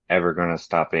ever going to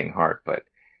stop being hard, but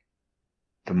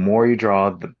the more you draw,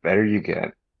 the better you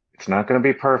get. It's not going to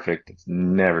be perfect. It's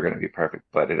never going to be perfect,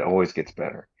 but it always gets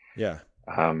better. Yeah.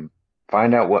 Um,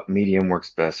 Find out what medium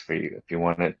works best for you. If you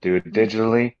want to do it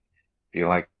digitally, if you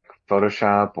like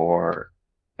Photoshop or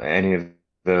any of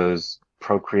those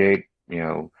Procreate,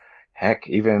 heck,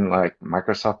 even like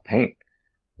Microsoft Paint,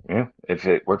 if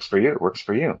it works for you, it works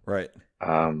for you. Right.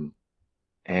 Um,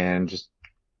 and just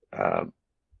uh,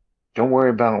 don't worry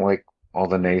about like all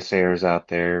the naysayers out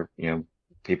there,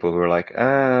 people who are like,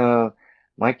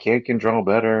 my kid can draw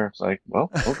better. It's like, well,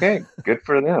 okay, good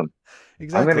for them. I'm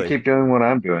going to Exactly. keep doing what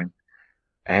I'm doing.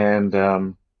 And,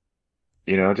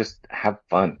 just have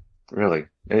fun, really.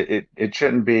 It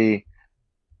shouldn't be,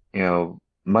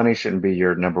 money shouldn't be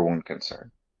your number one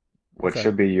concern. What Okay.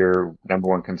 should be your number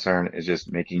one concern is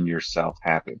just making yourself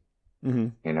happy, Hmm.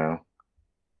 you know?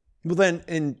 Well, then,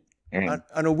 in And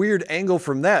on a weird angle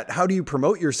from that, how do you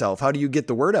promote yourself? How do you get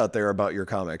the word out there about your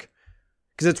comic?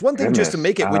 Because it's one thing just to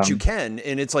goodness, make it, which you can,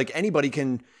 and it's like anybody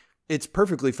can. It's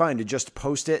perfectly fine to just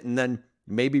post it, and then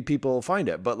maybe people find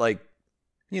it. But like,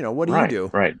 what do you right, do?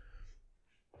 right.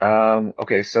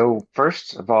 Okay, so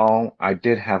first of all, I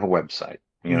did have a website.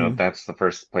 Hmm. That's the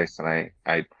first place that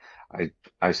I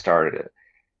I started it.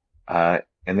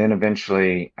 And then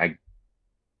eventually I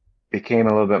became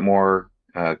a little bit more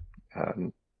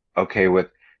um, okay with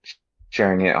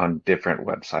sharing it on different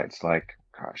websites. Like,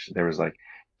 gosh, there was like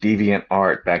Deviant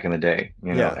Art back in the day.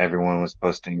 Yeah. Everyone was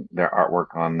posting their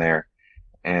artwork on there,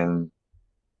 and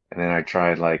and then I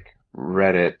tried like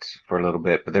Reddit for a little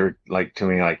bit, but there were like too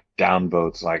many like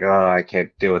downvotes, like, oh, I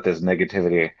can't deal with this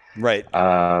negativity. Right.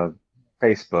 Uh,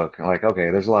 Facebook, like,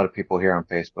 okay, there's a lot of people here on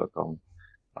Facebook.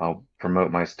 I'll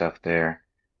promote my stuff there.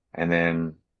 And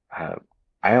then uh,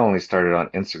 I only started on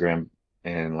Instagram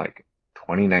in like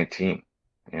 2019.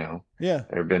 You know, Yeah.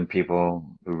 there have been people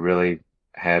who really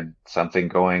had something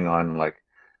going on like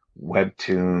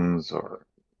webtoons or,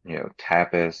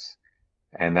 Tapas,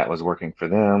 and that was working for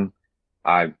them.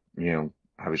 I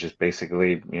was just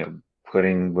basically,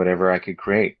 putting whatever I could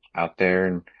create out there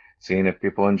and seeing if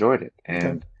people enjoyed it. Okay.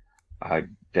 And I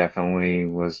definitely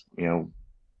was,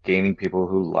 gaining people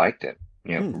who liked it,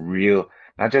 Hmm. real,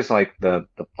 not just like the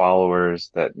followers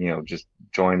that, just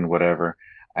joined whatever.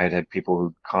 I had people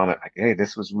who comment like, "Hey,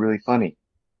 this was really funny.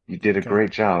 You did a Okay.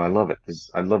 great job. I love it.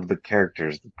 I love the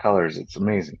characters, the colors. It's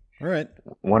amazing. All right.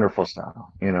 Wonderful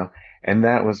style." And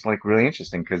that was like really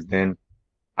interesting because then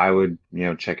I would,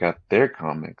 check out their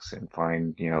comics and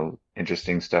find,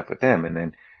 interesting stuff with them. And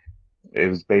then it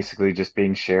was basically just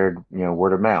being shared,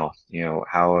 word of mouth,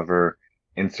 however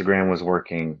Instagram was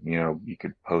working, you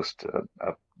could post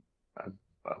a,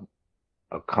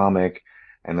 a comic,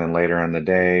 and then later in the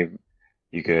day,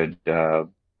 you could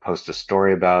post a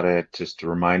story about it just to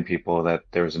remind people that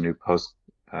there was a new post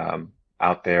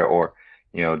out there, or,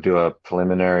 do a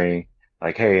preliminary,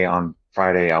 like, hey, on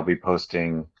Friday, I'll be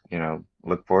posting,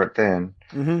 look for it then.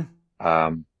 Hmm.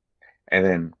 Um, and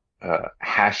then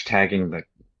hashtagging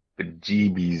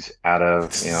bejeebies out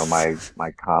of,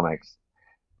 my comics,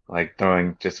 like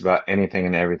throwing just about anything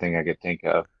and everything I could think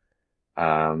of,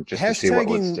 just to see what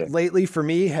would Hashtagging stick. lately for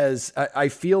me has, I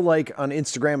feel like on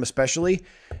Instagram especially,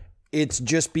 it's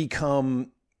just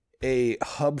become a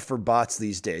hub for bots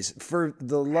these days. For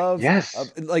the love of, Yes.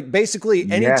 like, basically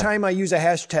Yeah. anytime I use a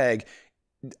hashtag,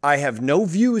 I have no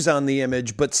views on the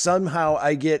image, but somehow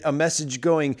I get a message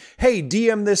going, "Hey,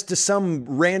 DM this to some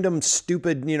random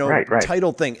stupid, Right. Right.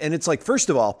 title thing." And it's like, first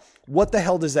of all, what the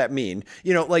hell does that mean?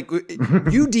 Like,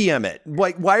 you DM it.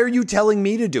 Like, why are you telling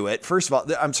me to do it? First of all,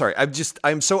 I'm sorry.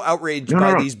 I'm so outraged No, no,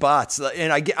 by no. these bots,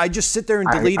 and I just sit there and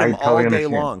I delete I them all totally day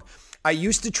understand. long. I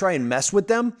used to try and mess with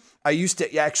them. I used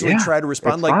to actually Yeah, try to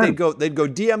respond. it's Like, fun. they'd go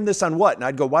DM this on what? And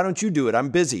I'd go, "Why don't you do it? I'm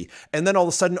busy." And then all of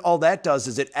a sudden, all that does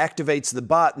is it activates the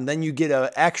bot. And then you get an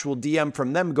actual DM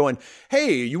from them going,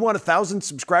 "Hey, you want 1,000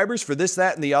 subscribers for this,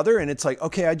 that, and the other?" And it's like,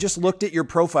 okay, I just looked at your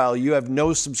profile. You have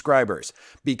no subscribers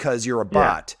because you're a Yeah.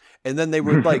 bot. And then they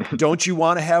were like, "Don't you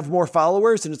want to have more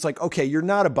followers?" And it's like, okay, you're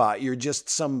not a bot. You're just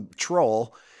some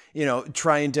troll,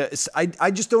 trying to,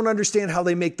 I just don't understand how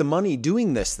they make the money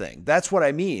doing this thing. That's what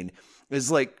I mean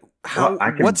is like, Well,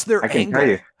 what's their I can tell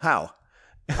you. angle? How?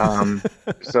 Um,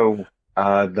 so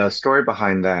the story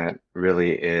behind that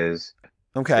really is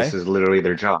Okay. this is literally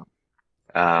their job.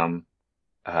 Um,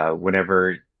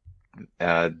 whenever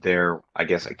their, I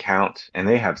guess, account, and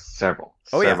they have several,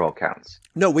 Oh yeah. several accounts,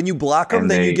 No, when you block them,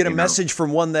 and then you they, get a message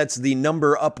from one that's the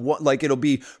number up one, like it'll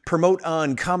be promote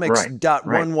on comics right, dot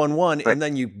right, one one one, but and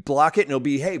then you block it and it'll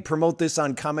be, hey, promote this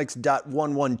on comics dot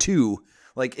 112.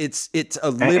 Like it's a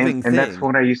living and that's thing.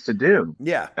 what I used to do.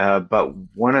 Yeah. But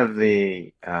one of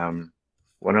the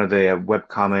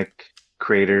webcomic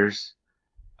creators,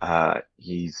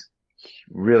 he's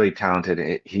really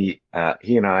talented. He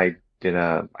and I did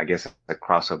I guess a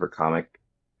crossover comic.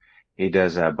 He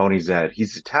does Boney Z.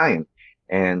 He's Italian,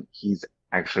 and he's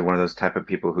actually one of those type of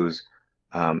people who's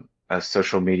a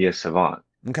social media savant.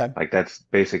 Okay. Like that's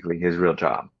basically his real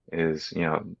job is,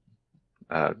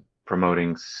 uh,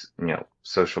 promoting,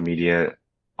 social media,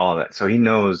 all that. So he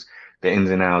knows the ins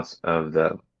and outs of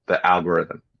the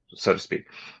algorithm, so to speak.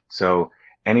 So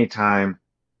anytime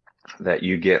that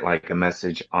you get like a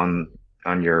message on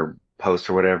your post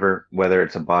or whatever, whether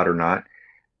it's a bot or not,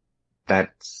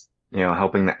 that's,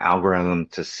 helping the algorithm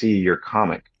to see your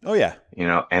comic, Oh yeah.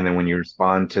 and then when you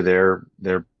respond to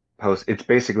their post, it's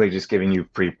basically just giving you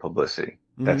free publicity.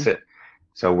 Hmm. That's it.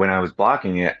 So when I was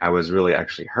blocking it, I was really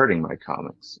actually hurting my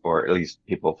comics, or at least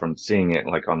people from seeing it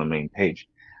like on the main page.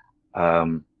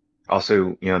 Um,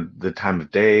 Also, the time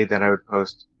of day that I would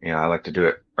post, I like to do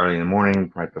it early in the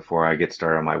morning, right before I get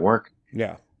started on my work.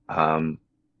 Yeah. Um,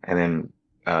 and then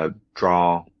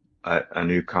draw a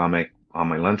new comic on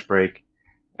my lunch break,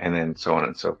 and then so on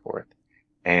and so forth.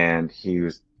 And he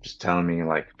was just telling me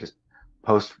like, just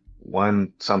post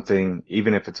one something,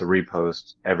 even if it's a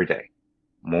repost every day,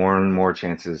 more and more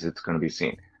chances it's going to be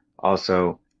seen.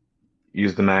 Also,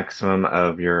 use the maximum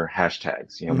of your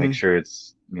hashtags. Make Hmm. sure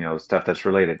it's, stuff that's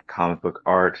related, comic book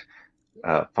art,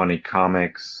 funny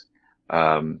comics,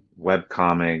 web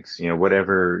comics,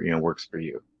 whatever, works for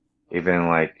you. Even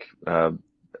like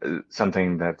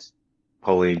something that's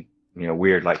totally,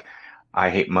 weird, like I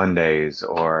hate Mondays,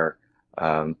 or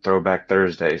Throwback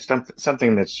Thursdays,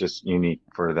 something that's just unique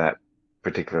for that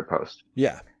particular post.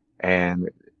 Yeah. And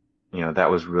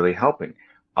that was really helping.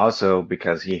 Also,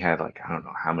 because he had like, I don't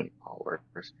know how many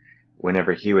followers,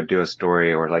 whenever he would do a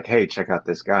story or like, hey, check out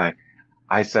this guy,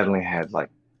 I suddenly had like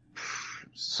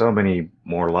so many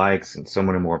more likes and so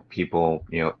many more people,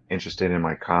 interested in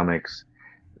my comics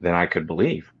than I could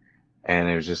believe. And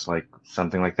it was just like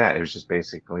something like that. It was just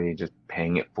basically just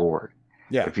paying it forward.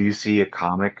 Yeah. If you see a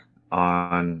comic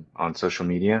on social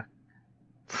media,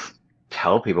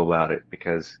 tell people about it,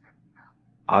 because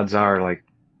odds are like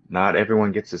not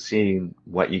everyone gets to see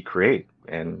what you create,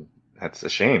 and that's a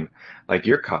shame. Like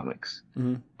your comics,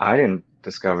 Hmm. I didn't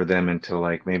discover them until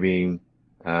like maybe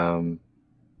um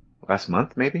last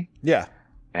month maybe, Yeah.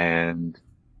 and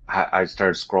I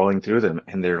started scrolling through them,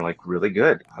 and they're like really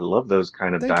good. I love those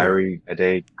kind of Thank you. diary a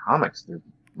day comics. They're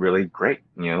really great.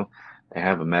 They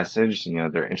have a message,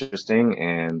 they're interesting,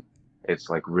 and it's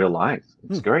like real life.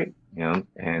 It's Hmm. great,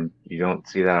 and you don't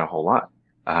see that a whole lot.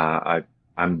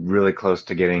 I'm really close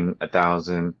to getting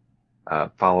 1,000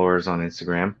 followers on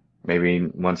Instagram. Maybe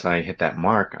once I hit that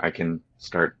mark, I can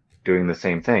start doing the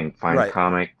same thing. Find Right.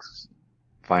 comics,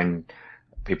 find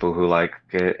people who like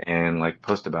it, and like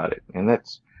post about it. And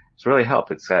it's really helped.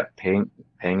 It's that paying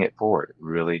it forward. It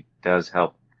really does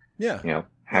help, Yeah. No,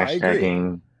 I agree.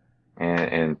 hashtagging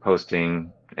and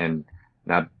posting, and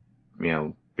not,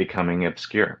 becoming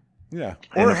obscure. Yeah.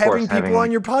 And Or of having course, people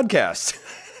on your podcast.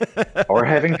 or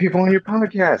having people on your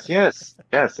podcast. Yes,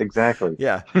 yes, exactly.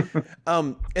 Yeah.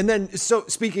 And then, so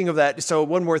speaking of that, so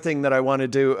one more thing that I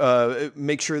wanted to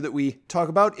make sure that we talk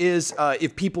about is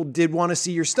if people did want to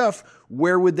see your stuff,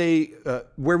 where would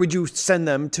you send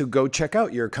them to go check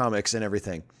out your comics and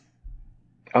everything?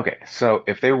 Okay, so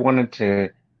if they wanted to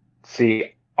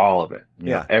see all of it,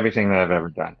 Yeah. everything that I've ever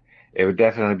done, it would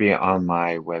definitely be on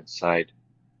my website,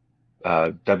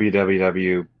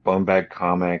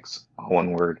 www.bonebagcomics,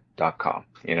 one word.com.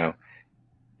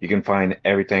 You can find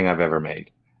everything I've ever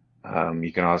made.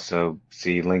 You can also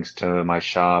see links to my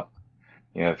shop.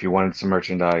 If you wanted some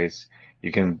merchandise,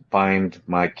 you can find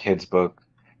my kids' book.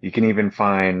 You can even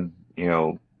find,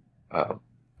 uh,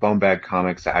 Bonebag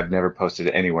Comics that I've never posted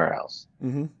anywhere else.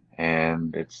 Mm-hmm.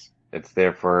 And it's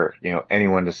there for,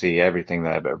 anyone to see everything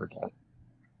that I've ever done.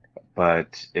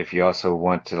 But if you also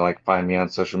want to like find me on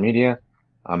social media,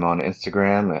 I'm on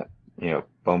Instagram at,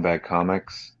 Bonebag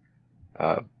Comics,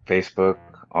 Facebook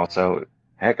also.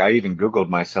 Heck, I even Googled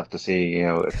myself to see,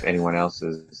 if anyone else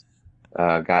has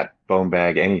got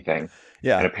Bonebag anything. And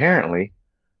Yeah. apparently,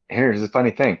 here's the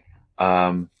funny thing.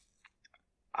 Um,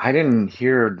 I didn't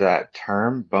hear that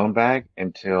term Bonebag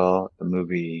until the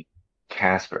movie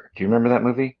Casper. Do you remember that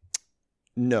movie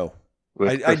No,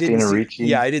 with I didn't Christina see. Yeah,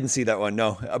 Ricci? I didn't see that one.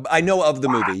 No, I know of the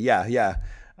movie. Yeah. Yeah.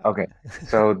 Okay,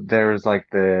 so there's like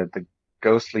the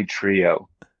ghostly trio,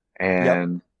 Yep.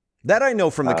 and That I know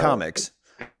from the uh, comics.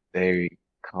 they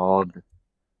called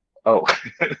oh,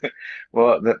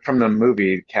 well, from the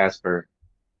movie Casper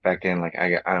back in like I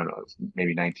don't know, it was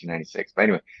maybe 1996. But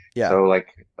anyway, Yeah. so like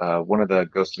one of the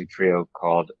ghostly trio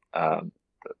called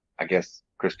I guess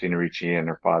Christina Ricci and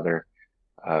her father,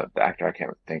 the actor I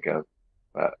can't think of,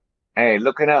 but hey,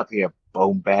 looking up here,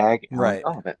 bone bag. I'm like,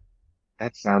 Right. oh,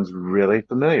 that sounds really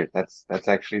familiar. That's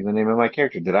actually the name of my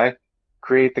character. Did I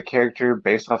create the character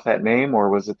based off that name, or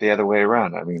was it the other way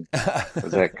around? I mean,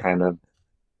 was that kind of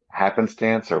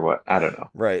happenstance or what? I don't know,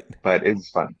 Right. but it's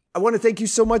fun. I want to thank you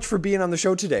so much for being on the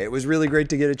show today. It was really great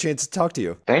to get a chance to talk to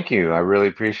you. Thank you. I really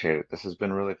appreciate it. This has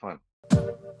been really fun.